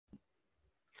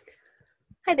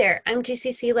Hi there, I'm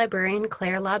GCC librarian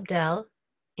Claire Lobdell,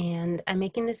 and I'm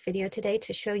making this video today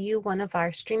to show you one of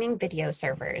our streaming video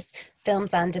servers,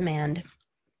 Films on Demand.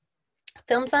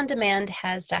 Films on Demand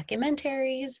has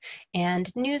documentaries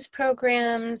and news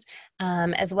programs,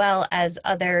 as well as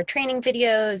other training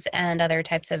videos and other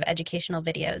types of educational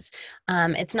videos.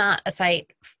 It's not a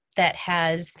site that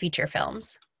has feature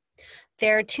films.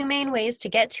 There are two main ways to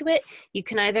get to it. You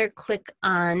can either click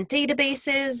on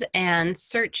databases and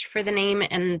search for the name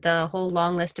and the whole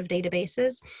long list of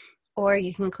databases, or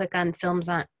you can click on films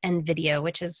and video,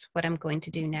 which is what I'm going to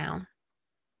do now.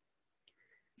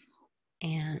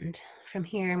 And from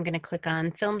here, I'm going to click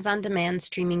on Films on Demand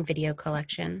Streaming Video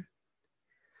Collection.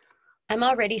 I'm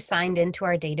already signed into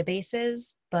our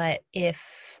databases, but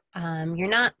if you're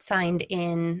not signed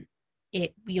in,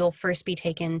 you'll first be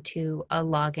taken to a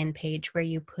login page where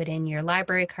you put in your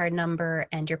library card number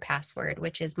and your password,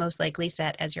 which is most likely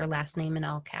set as your last name in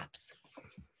all caps.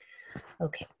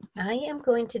 Okay, I am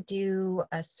going to do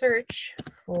a search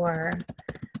for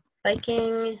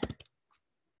Viking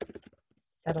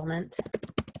settlement.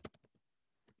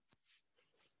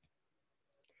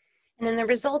 And in the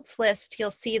results list,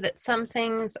 you'll see that some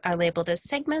things are labeled as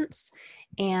segments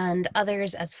and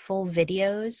others as full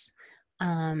videos.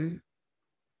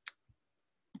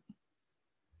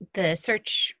 The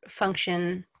search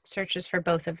function searches for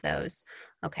both of those.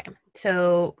 Okay,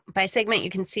 so by segment, you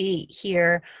can see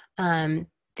here,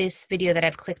 this video that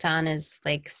I've clicked on is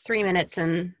like 3 minutes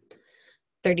and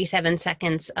 37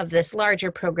 seconds of this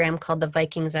larger program called the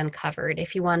Vikings Uncovered.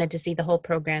 If you wanted to see the whole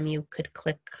program, you could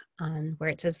click on where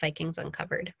it says Vikings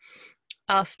Uncovered.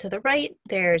 Off to the right,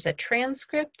 there's a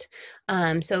transcript.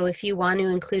 So if you want to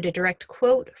include a direct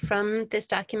quote from this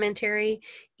documentary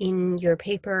in your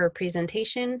paper or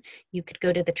presentation, you could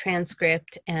go to the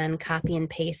transcript and copy and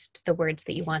paste the words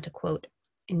that you want to quote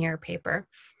in your paper.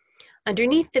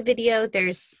 Underneath the video,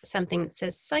 there's something that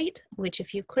says Cite, which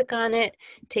if you click on it,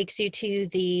 takes you to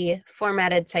the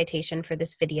formatted citation for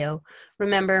this video.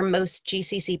 Remember, most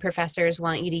GCC professors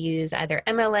want you to use either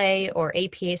MLA or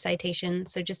APA citation,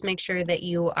 so just make sure that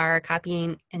you are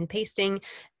copying and pasting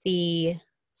the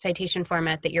citation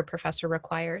format that your professor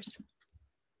requires.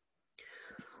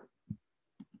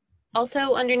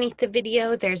 Also, underneath the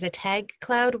video, there's a tag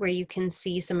cloud where you can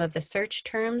see some of the search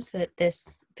terms that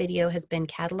this video has been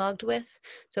cataloged with.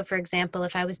 So for example,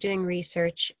 if I was doing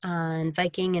research on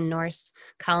Viking and Norse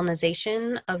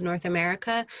colonization of North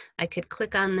America, I could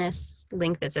click on this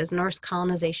link that says Norse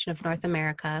colonization of North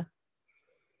America,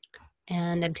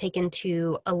 and I'm taken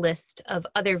to a list of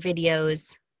other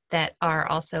videos that are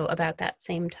also about that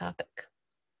same topic.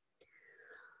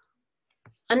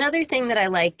 Another thing that I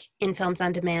like in Films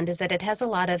on Demand is that it has a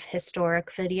lot of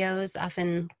historic videos,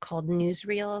 often called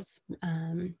newsreels.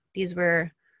 These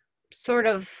were sort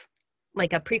of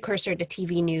like a precursor to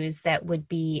TV news that would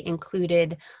be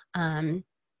included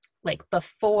like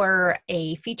before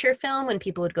a feature film when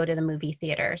people would go to the movie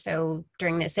theater. So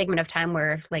during this segment of time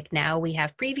where like now we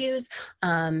have previews,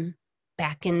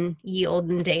 back in ye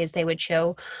olden days, they would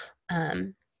show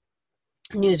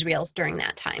newsreels during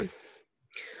that time.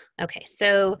 Okay,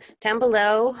 so down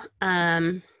below,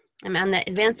 I'm on the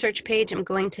advanced search page. I'm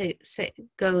going to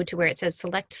go to where it says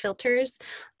select filters,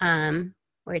 where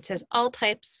it says all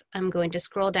types. I'm going to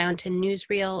scroll down to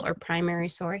newsreel or primary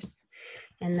source,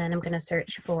 and then I'm going to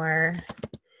search for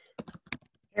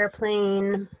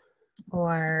airplane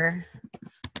or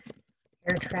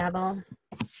air travel.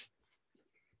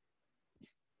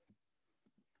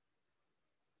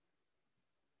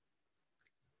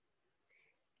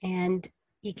 And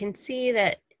you can see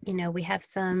that, you know, we have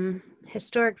some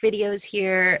historic videos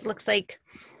here. It looks like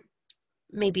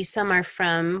maybe some are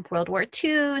from World War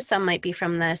II, some might be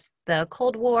from the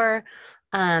Cold War.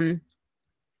 One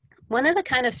of the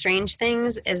kind of strange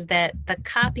things is that the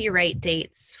copyright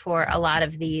dates for a lot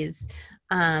of these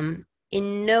in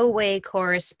no way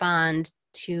correspond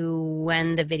to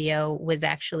when the video was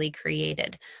actually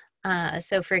created.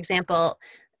 So for example,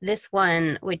 this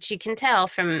one, which you can tell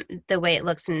from the way it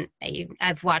looks, and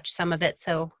I've watched some of it,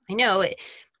 so I know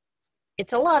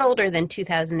it's a lot older than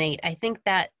 2008. I think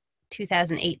that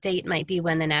 2008 date might be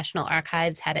when the National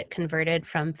Archives had it converted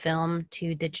from film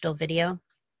to digital video.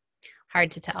 Hard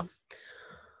to tell.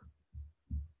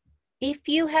 If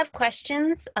you have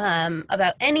questions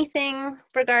about anything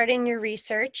regarding your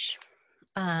research,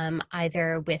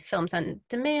 either with Films on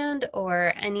Demand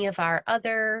or any of our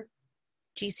other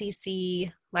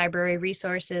GCC library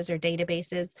resources or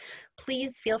databases,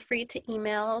 please feel free to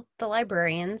email the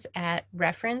librarians at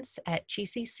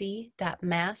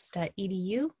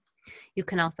reference@gcc.mass.edu. You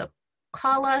can also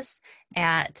call us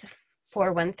at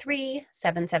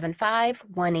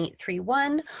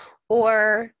 413-775-1831,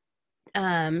 or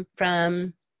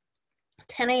from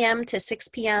 10 a.m. to 6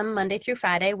 p.m. Monday through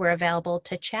Friday, we're available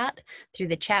to chat through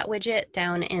the chat widget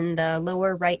down in the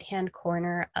lower right-hand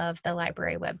corner of the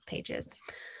library web pages.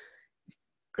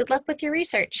 Good luck with your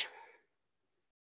research.